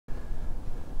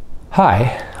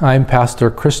Hi, I'm Pastor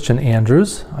Christian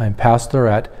Andrews. I'm pastor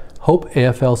at Hope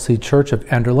AFLC Church of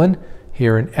Enderlin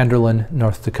here in Enderlin,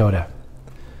 North Dakota.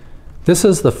 This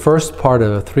is the first part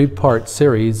of a three-part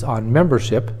series on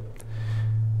membership.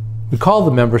 We call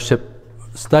the membership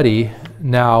study,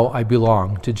 Now I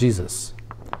Belong to Jesus.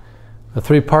 The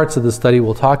three parts of the study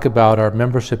will talk about our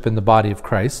membership in the body of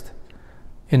Christ,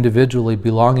 individually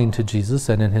belonging to Jesus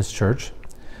and in His church,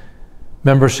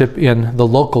 membership in the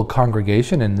local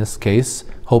congregation, in this case,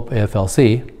 Hope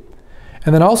AFLC,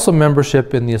 and then also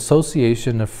membership in the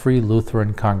Association of Free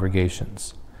Lutheran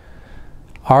Congregations.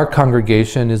 Our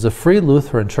congregation is a Free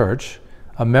Lutheran church,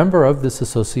 a member of this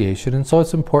association, and so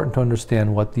it's important to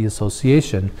understand what the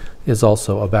association is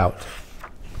also about.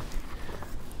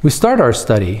 We start our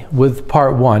study with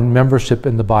part one, membership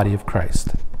in the body of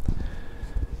Christ.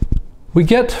 We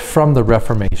get from the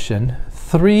Reformation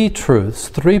three truths,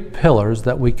 three pillars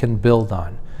that we can build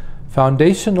on,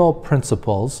 foundational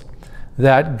principles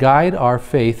that guide our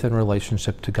faith and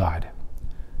relationship to God.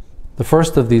 The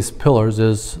first of these pillars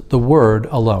is the Word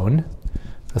alone.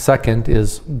 The second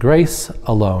is grace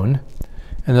alone.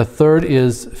 And the third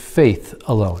is faith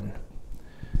alone.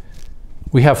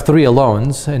 We have three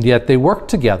alones, and yet they work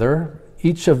together,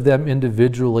 each of them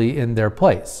individually in their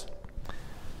place.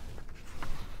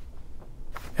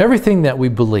 Everything that we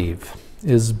believe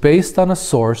is based on a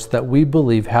source that we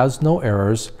believe has no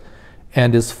errors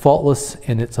and is faultless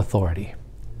in its authority.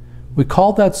 We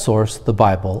call that source the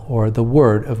Bible, or the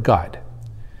Word of God.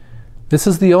 This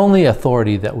is the only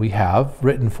authority that we have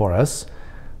written for us.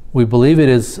 We believe it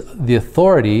is the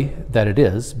authority that it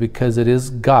is because it is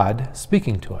God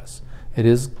speaking to us. It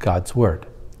is God's Word.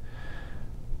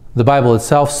 The Bible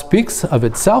itself speaks of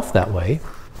itself that way.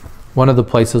 One of the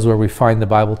places where we find the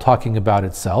Bible talking about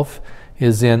itself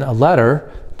is in a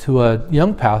letter to a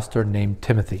young pastor named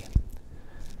Timothy.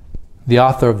 The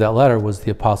author of that letter was the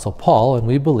Apostle Paul, and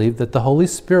we believe that the Holy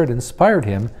Spirit inspired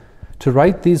him to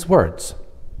write these words.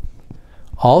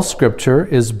 All Scripture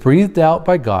is breathed out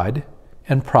by God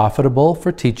and profitable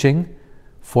for teaching,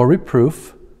 for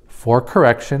reproof, for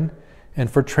correction, and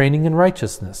for training in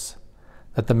righteousness,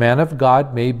 that the man of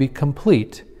God may be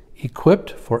complete,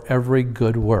 equipped for every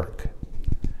good work.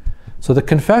 So the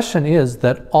confession is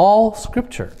that all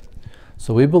Scripture,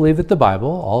 so we believe that the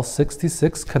Bible, all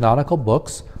 66 canonical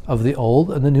books of the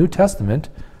Old and the New Testament,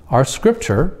 are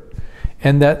Scripture,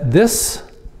 and that this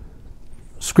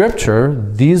Scripture,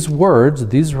 these words,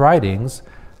 these writings,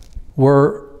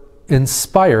 were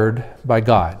inspired by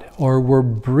God, or were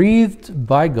breathed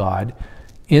by God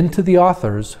into the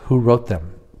authors who wrote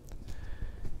them.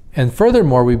 And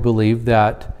furthermore, we believe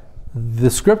that the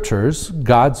Scriptures,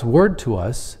 God's Word to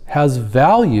us, has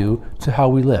value to how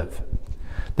we live.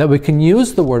 That we can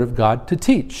use the Word of God to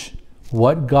teach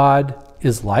what God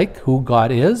is like, who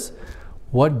God is,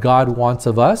 what God wants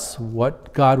of us,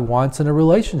 what God wants in a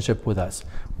relationship with us,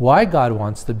 why God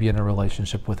wants to be in a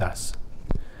relationship with us,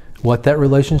 what that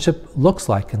relationship looks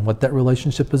like and what that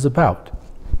relationship is about.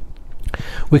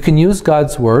 We can use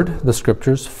God's Word, the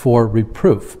Scriptures, for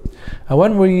reproof. Now,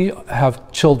 when we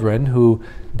have children who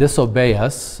disobey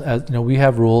us, as you know, we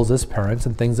have rules as parents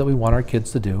and things that we want our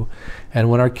kids to do, and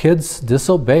when our kids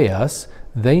disobey us,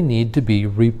 they need to be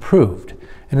reproved.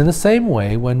 And in the same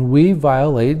way, when we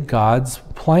violate God's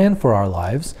plan for our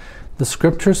lives, the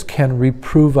Scriptures can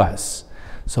reprove us.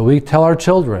 So we tell our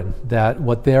children that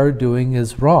what they are doing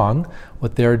is wrong,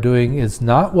 what they are doing is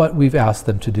not what we've asked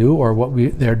them to do, or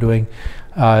what they're doing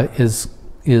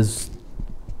is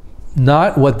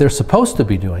not what they're supposed to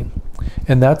be doing.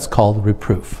 And that's called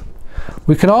reproof.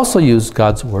 We can also use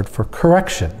God's Word for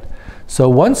correction. So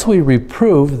once we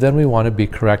reprove, then we want to be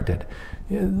corrected.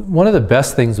 One of the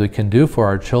best things we can do for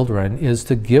our children is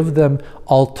to give them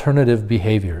alternative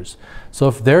behaviors. So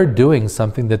if they're doing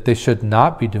something that they should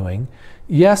not be doing,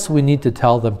 yes, we need to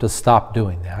tell them to stop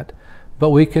doing that,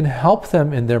 but we can help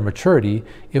them in their maturity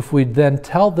if we then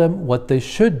tell them what they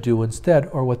should do instead,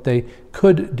 or what they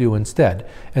could do instead.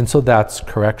 And so that's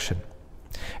correction.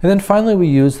 And then finally, we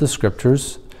use the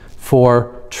Scriptures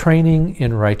for training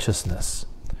in righteousness.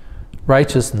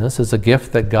 Righteousness is a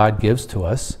gift that God gives to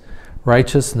us.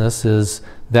 Righteousness is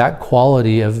that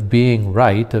quality of being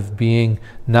right, of being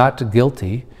not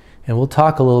guilty. And we'll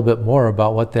talk a little bit more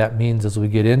about what that means as we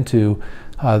get into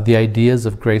the ideas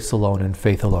of grace alone and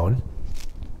faith alone.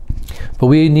 But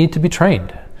we need to be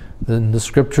trained. Then the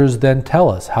Scriptures then tell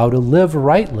us how to live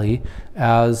rightly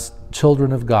as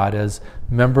children of God, as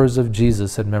members of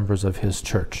Jesus and members of His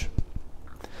church.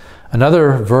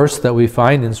 Another verse that we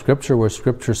find in Scripture where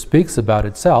Scripture speaks about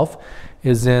itself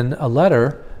is in a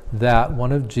letter that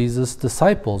one of Jesus'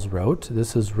 disciples wrote.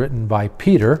 This is written by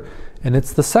Peter, and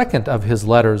it's the second of his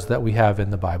letters that we have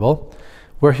in the Bible,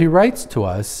 where he writes to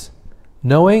us,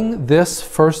 knowing this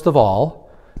first of all,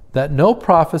 that no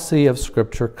prophecy of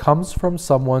Scripture comes from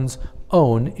someone's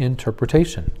own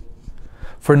interpretation.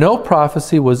 For no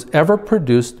prophecy was ever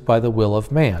produced by the will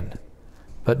of man,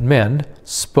 but men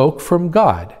spoke from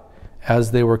God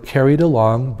as they were carried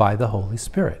along by the Holy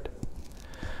Spirit.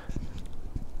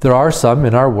 There are some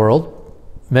in our world,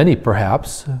 many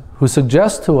perhaps, who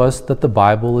suggest to us that the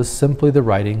Bible is simply the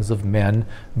writings of men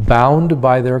bound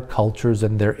by their cultures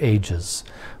and their ages,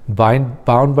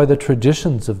 bound by the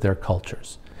traditions of their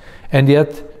cultures. And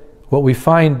yet, what we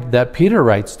find that Peter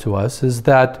writes to us is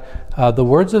that the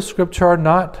words of Scripture are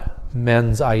not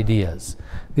men's ideas.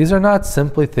 These are not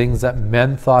simply things that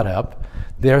men thought up.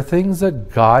 They are things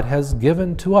that God has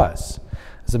given to us.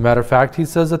 As a matter of fact, he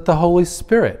says that the Holy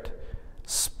Spirit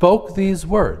spoke these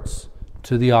words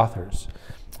to the authors.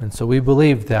 And so we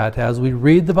believe that as we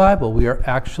read the Bible, we are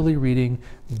actually reading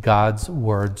God's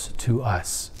words to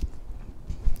us.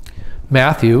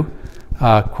 Matthew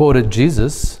quoted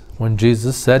Jesus when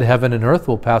Jesus said, "Heaven and earth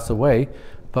will pass away,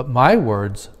 but my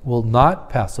words will not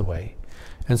pass away."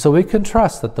 And so we can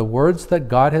trust that the words that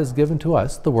God has given to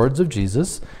us, the words of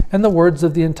Jesus and the words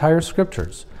of the entire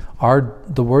Scriptures, are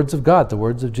the words of God, the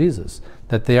words of Jesus,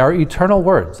 that they are eternal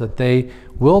words, that they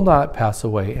will not pass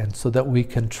away, and so that we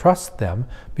can trust them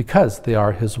because they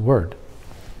are His word.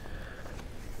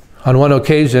 On one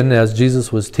occasion, as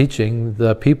Jesus was teaching,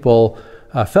 the people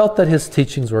felt that His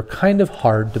teachings were kind of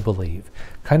hard to believe,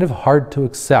 kind of hard to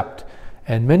accept,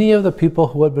 and many of the people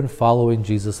who had been following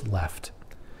Jesus left.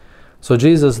 So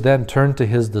Jesus then turned to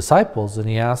His disciples and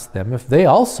He asked them if they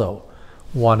also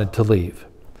wanted to leave.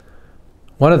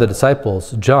 One of the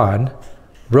disciples, John,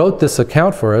 wrote this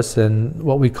account for us in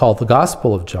what we call the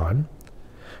Gospel of John.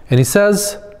 And he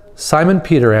says, "Simon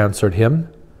Peter answered him,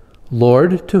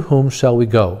 'Lord, to whom shall we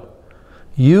go?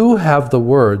 You have the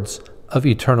words of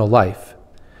eternal life,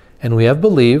 and we have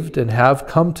believed and have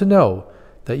come to know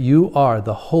that you are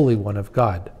the Holy One of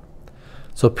God.'"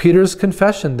 So Peter's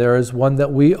confession there is one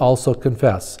that we also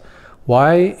confess.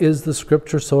 Why is the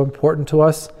Scripture so important to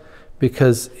us?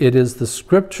 Because it is the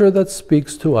Scripture that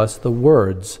speaks to us the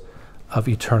words of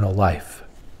eternal life.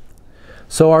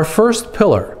 So our first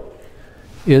pillar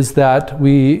is that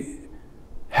we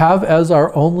have as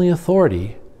our only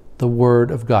authority the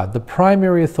Word of God, the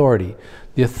primary authority,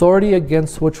 the authority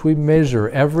against which we measure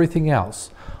everything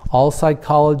else. All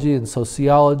psychology and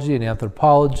sociology and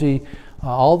anthropology,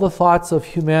 all the thoughts of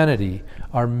humanity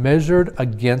are measured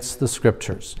against the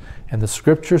Scriptures. And the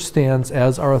Scripture stands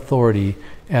as our authority,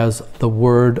 as the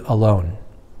Word alone.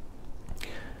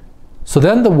 So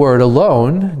then the Word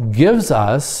alone gives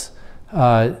us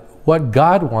what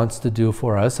God wants to do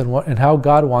for us and how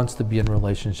God wants to be in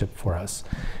relationship for us.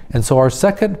 And so our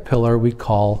second pillar we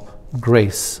call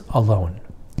grace alone.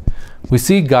 We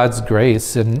see God's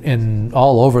grace in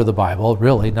all over the Bible,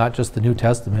 really, not just the New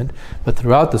Testament, but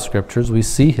throughout the Scriptures we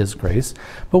see His grace.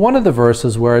 But one of the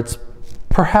verses where it's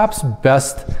perhaps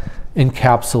best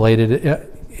encapsulated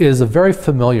is a very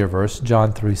familiar verse,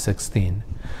 John 3:16.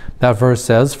 That verse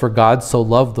says, "For God so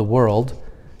loved the world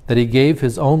that He gave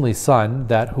His only Son,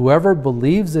 that whoever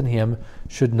believes in Him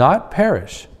should not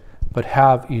perish, but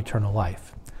have eternal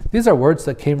life." These are words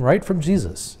that came right from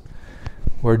Jesus,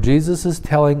 where Jesus is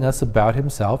telling us about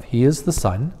Himself. He is the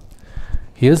Son.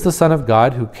 He is the Son of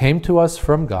God who came to us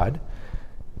from God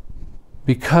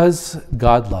because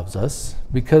God loves us,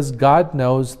 because God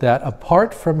knows that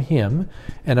apart from Him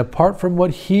and apart from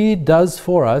what He does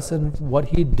for us and what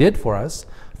He did for us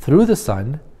through the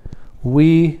Son,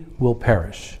 we will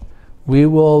perish. We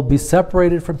will be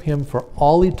separated from Him for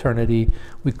all eternity.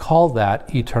 We call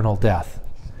that eternal death.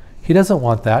 He doesn't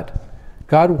want that.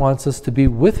 God wants us to be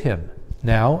with Him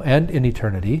now and in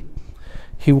eternity.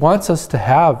 He wants us to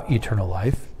have eternal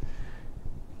life.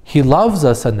 He loves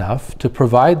us enough to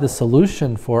provide the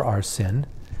solution for our sin,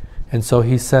 and so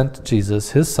He sent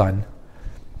Jesus, His Son.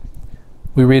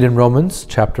 We read in Romans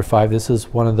chapter 5, this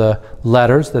is one of the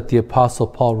letters that the Apostle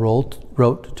Paul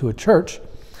wrote to a church,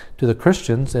 to the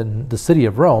Christians in the city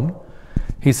of Rome.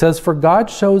 He says, "For God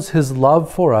shows His love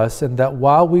for us in that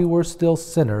while we were still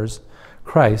sinners,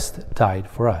 Christ died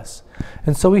for us."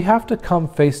 And so we have to come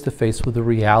face to face with the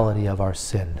reality of our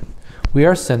sin. We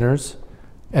are sinners,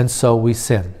 and so we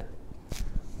sin.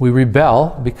 We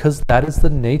rebel because that is the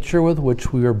nature with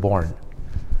which we were born.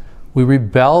 We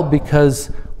rebel because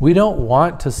we don't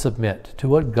want to submit to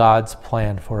what God's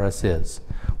plan for us is.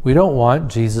 We don't want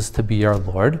Jesus to be our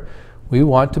Lord. We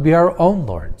want to be our own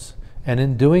lords. And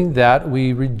in doing that,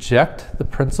 we reject the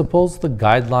principles, the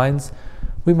guidelines,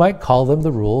 we might call them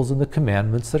the rules and the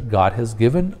commandments that God has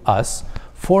given us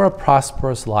for a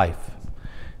prosperous life.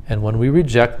 And when we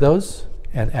reject those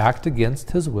and act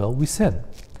against His will, we sin.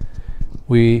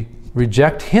 We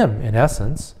reject Him, in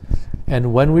essence,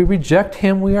 and when we reject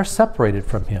Him, we are separated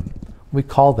from Him. We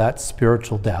call that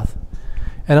spiritual death.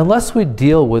 And unless we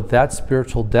deal with that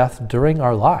spiritual death during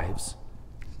our lives,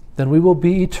 then we will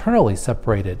be eternally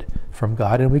separated from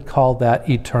God, and we call that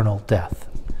eternal death.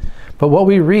 But what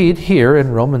we read here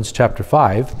in Romans chapter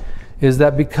 5 is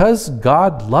that because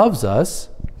God loves us,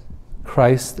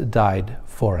 Christ died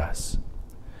for us.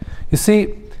 You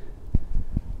see,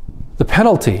 the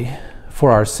penalty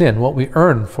for our sin, what we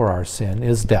earn for our sin,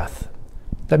 is death.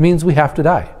 That means we have to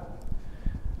die.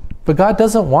 But God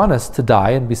doesn't want us to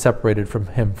die and be separated from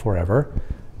Him forever.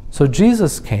 So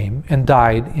Jesus came and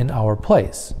died in our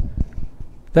place.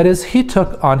 That is, He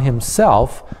took on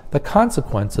Himself the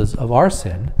consequences of our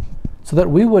sin so that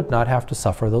we would not have to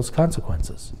suffer those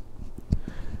consequences.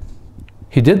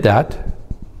 He did that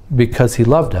because He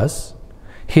loved us.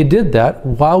 He did that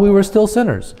while we were still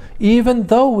sinners, even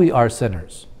though we are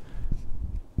sinners.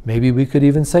 Maybe we could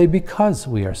even say because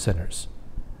we are sinners,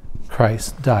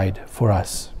 Christ died for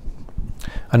us.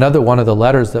 Another one of the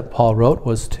letters that Paul wrote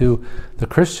was to the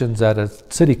Christians at a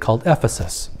city called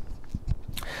Ephesus.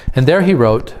 And there he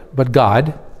wrote, "But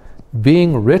God,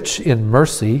 being rich in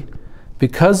mercy,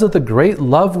 because of the great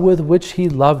love with which He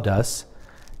loved us,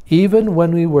 even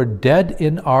when we were dead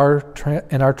in our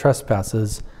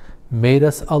trespasses, made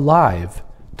us alive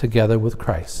together with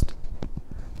Christ.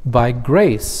 By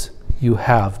grace you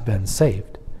have been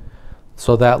saved."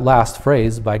 So that last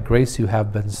phrase, "by grace you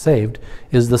have been saved,"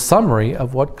 is the summary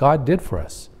of what God did for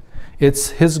us.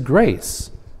 It's His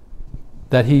grace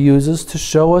that He uses to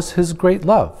show us His great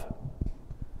love.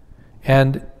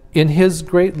 And in His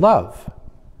great love,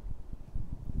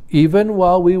 even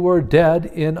while we were dead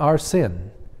in our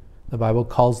sin, the Bible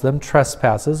calls them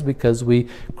trespasses because we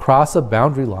cross a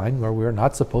boundary line where we're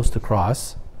not supposed to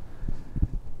cross,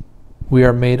 we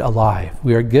are made alive.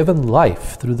 We are given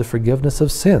life through the forgiveness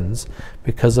of sins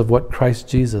because of what Christ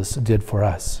Jesus did for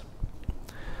us.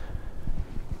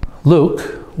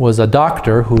 Luke was a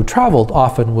doctor who traveled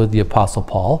often with the Apostle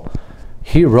Paul.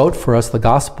 He wrote for us the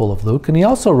Gospel of Luke, and he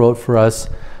also wrote for us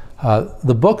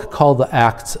the book called the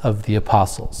Acts of the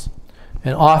Apostles.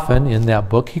 And often in that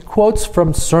book, he quotes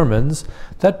from sermons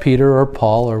that Peter or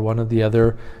Paul or one of the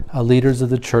other leaders of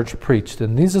the church preached.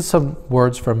 And these are some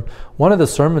words from one of the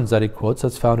sermons that he quotes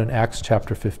that's found in Acts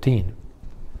chapter 15.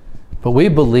 But we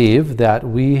believe that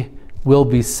we will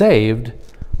be saved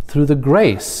through the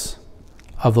grace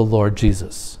of the Lord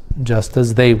Jesus, just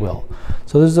as they will.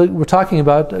 So we're talking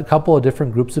about a couple of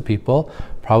different groups of people,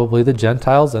 probably the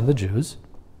Gentiles and the Jews.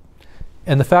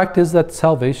 And the fact is that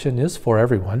salvation is for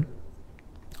everyone.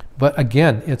 But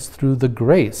again, it's through the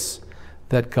grace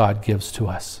that God gives to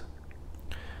us.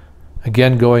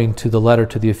 Again, going to the letter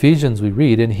to the Ephesians, we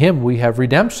read, "In Him we have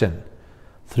redemption,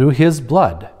 through His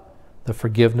blood, the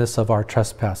forgiveness of our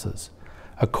trespasses,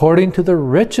 according to the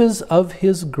riches of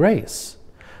His grace,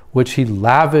 which He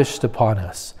lavished upon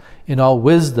us in all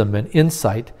wisdom and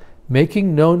insight,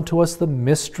 making known to us the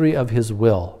mystery of His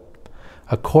will,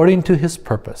 according to His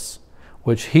purpose,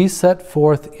 which He set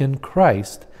forth in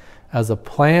Christ as a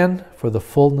plan for the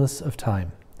fullness of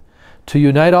time, to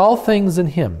unite all things in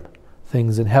Him,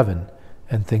 things in heaven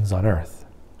and things on earth."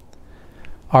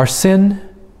 Our sin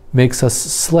makes us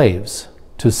slaves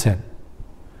to sin.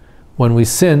 When we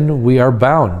sin, we are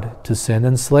bound to sin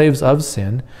and slaves of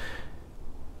sin.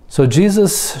 So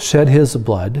Jesus shed His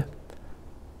blood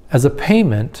as a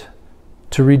payment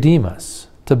to redeem us,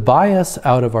 to buy us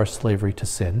out of our slavery to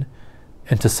sin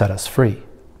and to set us free.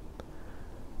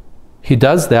 He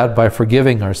does that by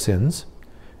forgiving our sins,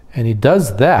 and He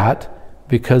does that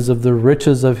because of the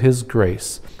riches of His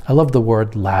grace. I love the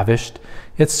word lavished.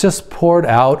 It's just poured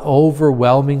out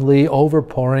overwhelmingly,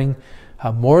 overpouring,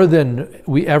 more than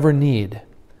we ever need.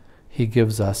 He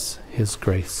gives us His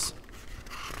grace.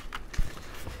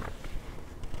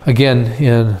 Again,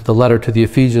 in the letter to the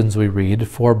Ephesians we read,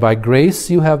 "For by grace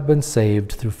you have been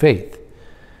saved through faith.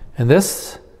 And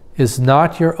this is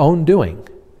not your own doing.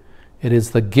 It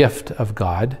is the gift of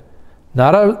God,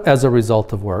 not as a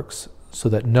result of works, so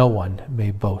that no one may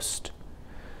boast."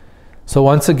 So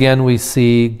once again, we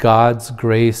see God's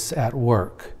grace at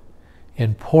work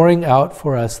in pouring out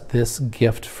for us this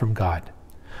gift from God.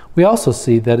 We also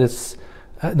see that it's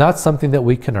not something that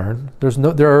we can earn.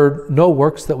 There are no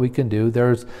works that we can do.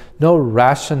 There's no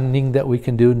rationing that we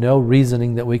can do, no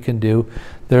reasoning that we can do.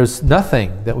 There's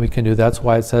nothing that we can do. That's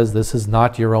why it says this is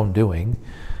not your own doing.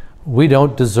 We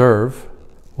don't deserve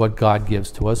what God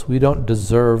gives to us. We don't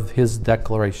deserve his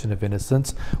declaration of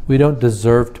innocence. We don't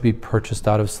deserve to be purchased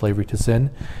out of slavery to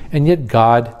sin. And yet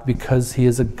God, because he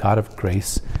is a God of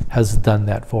grace, has done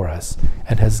that for us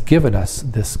and has given us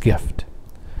this gift.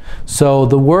 So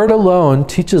the Word alone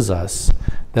teaches us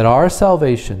that our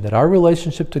salvation, that our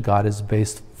relationship to God is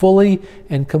based fully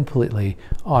and completely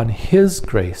on his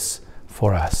grace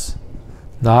for us.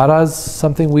 Not as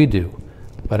something we do,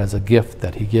 but as a gift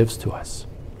that he gives to us.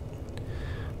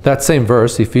 That same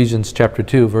verse, Ephesians chapter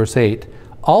 2, verse 8,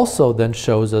 also then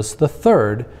shows us the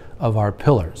third of our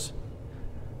pillars.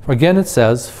 For again it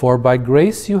says, "For by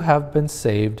grace you have been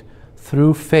saved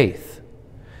through faith.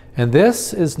 And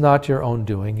this is not your own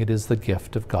doing, it is the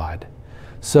gift of God."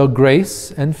 So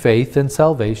grace and faith and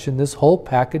salvation, this whole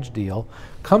package deal,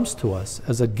 comes to us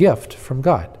as a gift from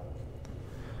God.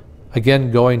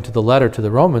 Again, going to the letter to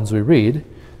the Romans, we read,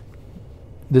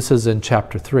 this is in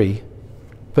chapter 3,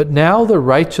 "But now the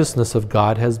righteousness of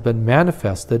God has been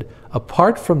manifested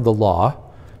apart from the law,"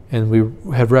 and we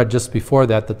have read just before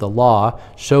that the law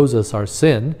shows us our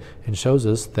sin and shows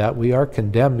us that we are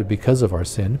condemned because of our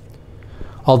sin.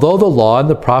 "Although the law and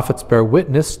the prophets bear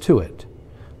witness to it,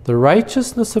 the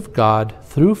righteousness of God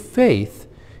through faith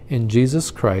in Jesus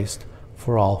Christ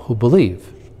for all who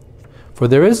believe. For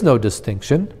there is no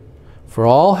distinction, for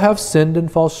all have sinned and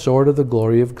fall short of the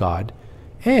glory of God,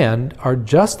 and are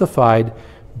justified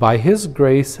by his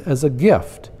grace as a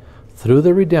gift through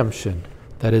the redemption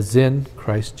that is in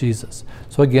Christ Jesus."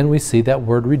 So again, we see that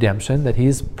word redemption, that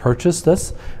he's purchased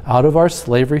us out of our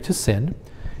slavery to sin.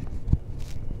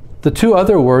 The two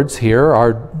other words here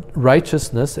are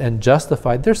righteousness and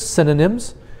justified. They're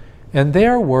synonyms, and they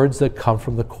are words that come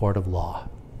from the court of law.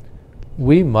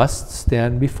 We must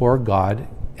stand before God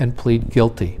and plead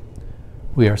guilty.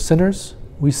 We are sinners,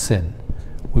 we sin.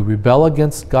 We rebel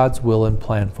against God's will and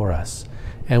plan for us.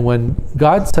 And when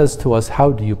God says to us,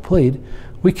 "How do you plead?"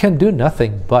 we can do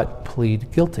nothing but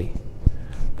plead guilty.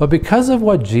 But because of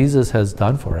what Jesus has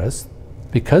done for us,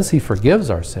 because he forgives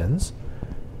our sins,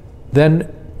 then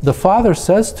the Father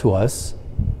says to us,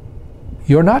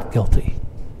 "You're not guilty.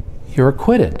 You're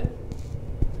acquitted."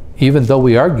 Even though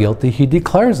we are guilty, he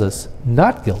declares us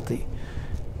not guilty.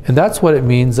 And that's what it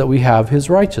means that we have his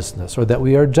righteousness, or that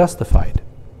we are justified.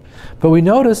 But we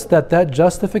notice that that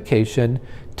justification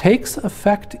takes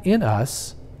effect in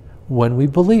us when we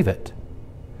believe it.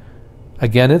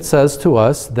 Again, it says to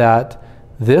us that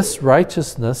this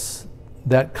righteousness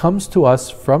that comes to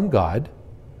us from God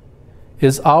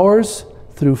is ours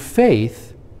through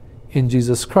faith in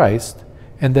Jesus Christ,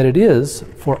 and that it is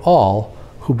for all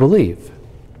who believe.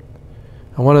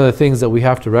 And one of the things that we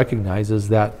have to recognize is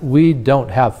that we don't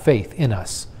have faith in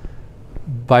us.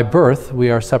 By birth, we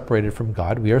are separated from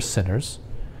God. We are sinners,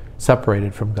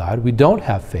 separated from God. We don't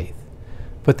have faith.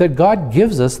 But that God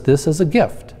gives us this as a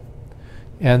gift.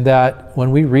 And that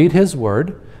when we read his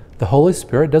word, the Holy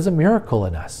Spirit does a miracle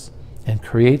in us and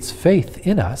creates faith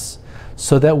in us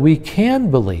so that we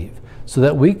can believe, so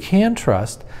that we can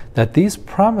trust that these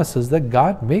promises that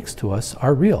God makes to us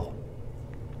are real.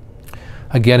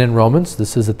 Again in Romans,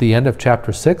 this is at the end of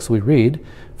chapter 6, we read,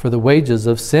 "For the wages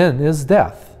of sin is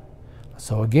death."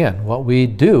 So again, what we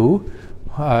do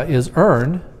is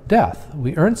earn death.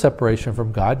 We earn separation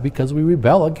from God because we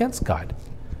rebel against God.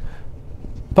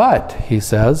 But, he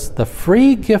says, the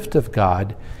free gift of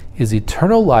God is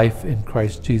eternal life in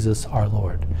Christ Jesus our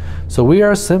Lord. So we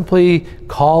are simply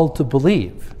called to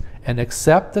believe and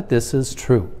accept that this is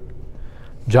true.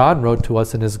 John wrote to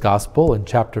us in his gospel in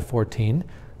chapter 14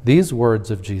 these words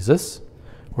of Jesus,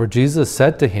 where Jesus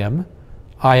said to him,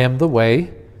 "I am the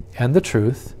way and the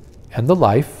truth and the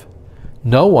life.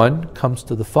 No one comes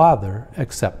to the Father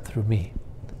except through me."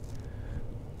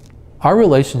 Our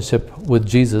relationship with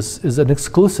Jesus is an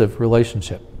exclusive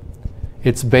relationship.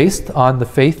 It's based on the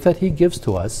faith that he gives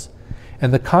to us,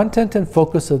 and the content and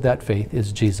focus of that faith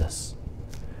is Jesus.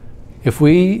 If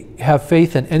we have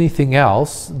faith in anything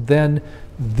else, then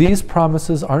these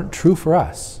promises aren't true for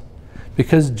us,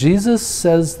 because Jesus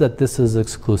says that this is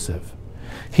exclusive.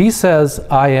 He says,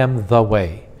 "I am the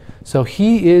way." So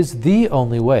he is the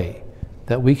only way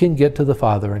that we can get to the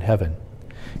Father in heaven.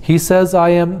 He says, "I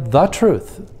am the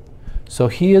truth." So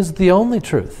he is the only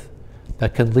truth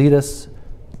that can lead us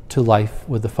to life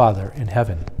with the Father in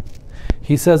heaven.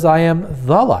 He says, "I am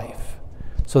the life."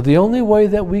 So the only way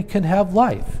that we can have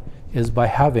life is by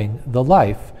having the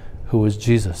life who is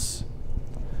Jesus.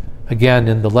 Again,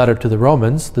 in the letter to the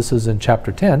Romans, this is in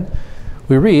chapter 10,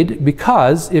 we read,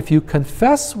 "Because if you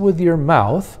confess with your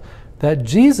mouth that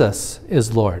Jesus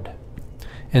is Lord,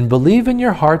 and believe in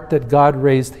your heart that God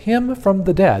raised him from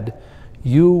the dead,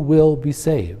 you will be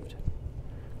saved.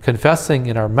 Confessing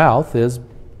in our mouth is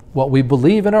what we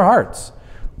believe in our hearts.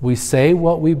 We say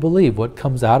what we believe. What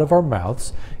comes out of our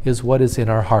mouths is what is in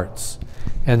our hearts.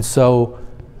 And so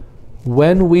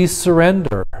when we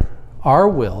surrender our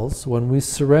wills, when we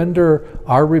surrender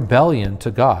our rebellion to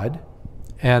God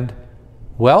and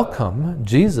welcome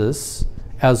Jesus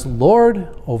as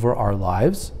Lord over our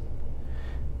lives,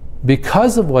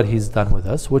 because of what he's done with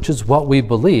us, which is what we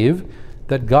believe,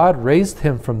 that God raised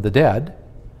him from the dead,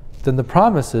 then the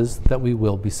promise is that we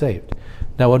will be saved.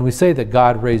 Now, when we say that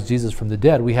God raised Jesus from the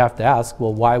dead, we have to ask,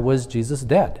 well, why was Jesus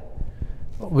dead?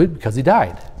 Well, because he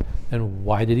died. And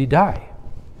why did he die?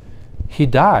 He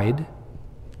died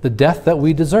the death that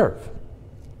we deserve,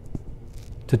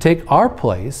 to take our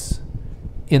place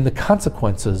in the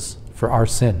consequences for our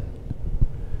sin.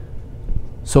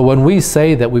 So when we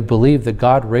say that we believe that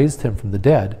God raised him from the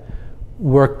dead,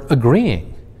 we're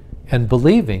agreeing and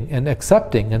believing and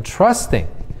accepting and trusting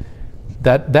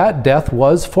that that death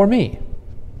was for me,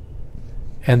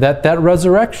 and that that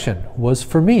resurrection was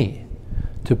for me,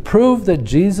 to prove that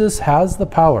Jesus has the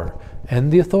power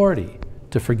and the authority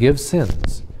to forgive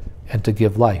sins and to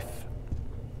give life.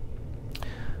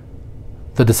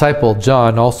 The disciple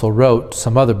John also wrote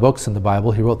some other books in the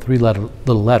Bible. He wrote 3 little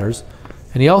letters,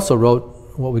 and he also wrote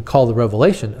what we call the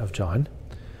Revelation of John.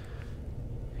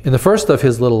 In the first of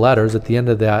his little letters, at the end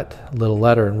of that little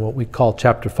letter, in what we call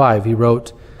chapter 5, he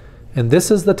wrote, "And this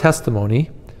is the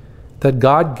testimony that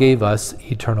God gave us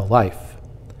eternal life.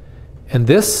 And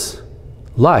this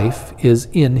life is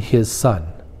in his Son.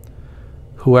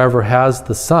 Whoever has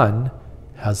the Son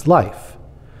has life.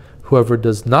 Whoever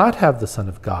does not have the Son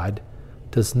of God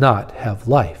does not have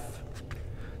life."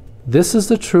 This is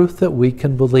the truth that we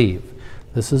can believe.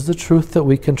 This is the truth that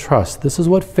we can trust. This is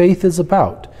what faith is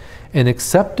about. And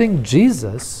accepting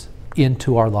Jesus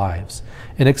into our lives,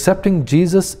 and accepting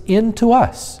Jesus into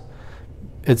us.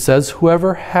 It says,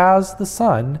 whoever has the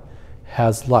Son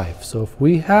has life. So if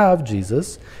we have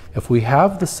Jesus, if we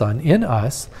have the Son in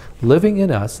us, living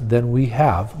in us, then we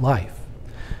have life.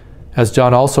 As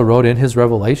John also wrote in his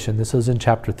Revelation, this is in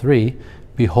chapter 3,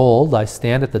 "Behold, I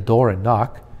stand at the door and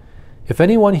knock. If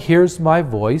anyone hears my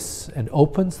voice and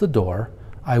opens the door,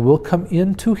 I will come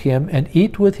in to him and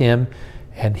eat with him,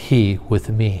 and he with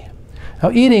me." Now,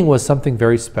 eating was something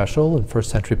very special in first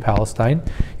century Palestine.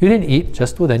 You didn't eat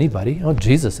just with anybody.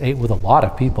 Jesus ate with a lot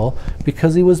of people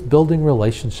because he was building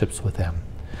relationships with them.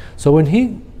 So when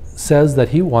he says that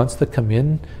he wants to come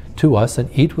in to us and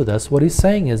eat with us, what he's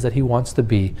saying is that he wants to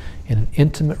be in an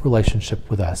intimate relationship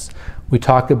with us. We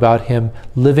talk about him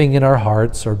living in our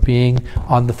hearts or being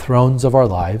on the thrones of our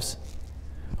lives.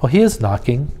 Well, he is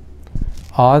knocking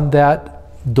on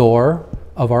that door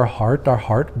of our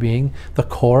heart being the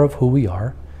core of who we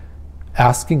are,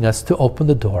 asking us to open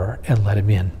the door and let him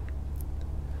in.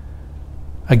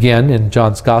 Again, in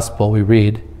John's Gospel, we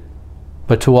read,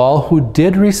 "But to all who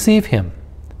did receive him,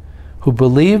 who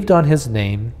believed on his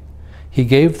name, he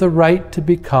gave the right to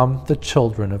become the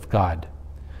children of God,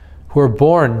 who are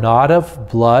born not of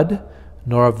blood,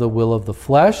 nor of the will of the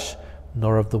flesh,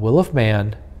 nor of the will of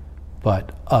man,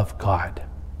 but of God."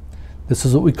 This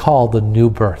is what we call the new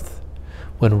birth.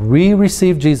 When we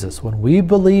receive Jesus, when we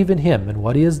believe in him and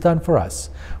what he has done for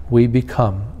us, we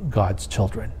become God's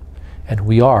children, and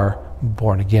we are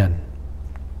born again.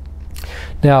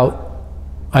 Now,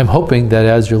 I'm hoping that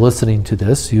as you're listening to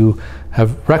this, you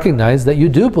have recognized that you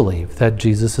do believe that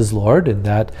Jesus is Lord, and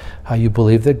that you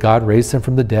believe that God raised him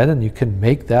from the dead, and you can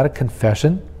make that a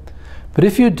confession. But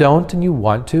if you don't and you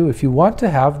want to, if you want to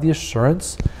have the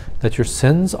assurance that your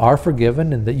sins are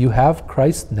forgiven and that you have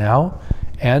Christ now,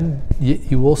 and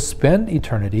you will spend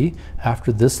eternity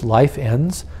after this life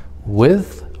ends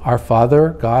with our Father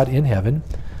God in heaven,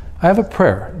 I have a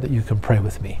prayer that you can pray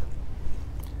with me.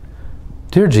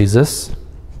 Dear Jesus,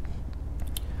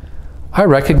 I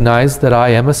recognize that I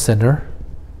am a sinner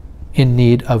in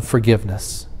need of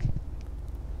forgiveness.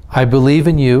 I believe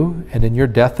in you and in your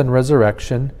death and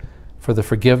resurrection for the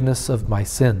forgiveness of my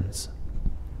sins.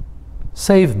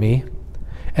 Save me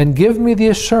and give me the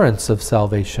assurance of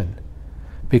salvation,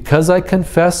 because I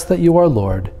confess that you are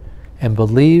Lord and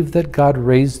believe that God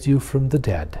raised you from the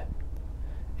dead.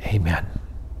 Amen.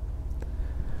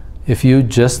 If you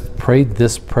just prayed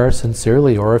this prayer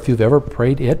sincerely, or if you've ever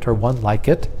prayed it or one like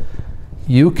it,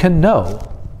 you can know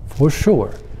for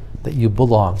sure that you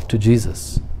belong to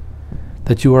Jesus,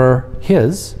 that you are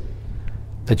his,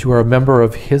 that you are a member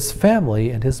of his family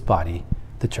and his body,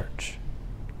 the church.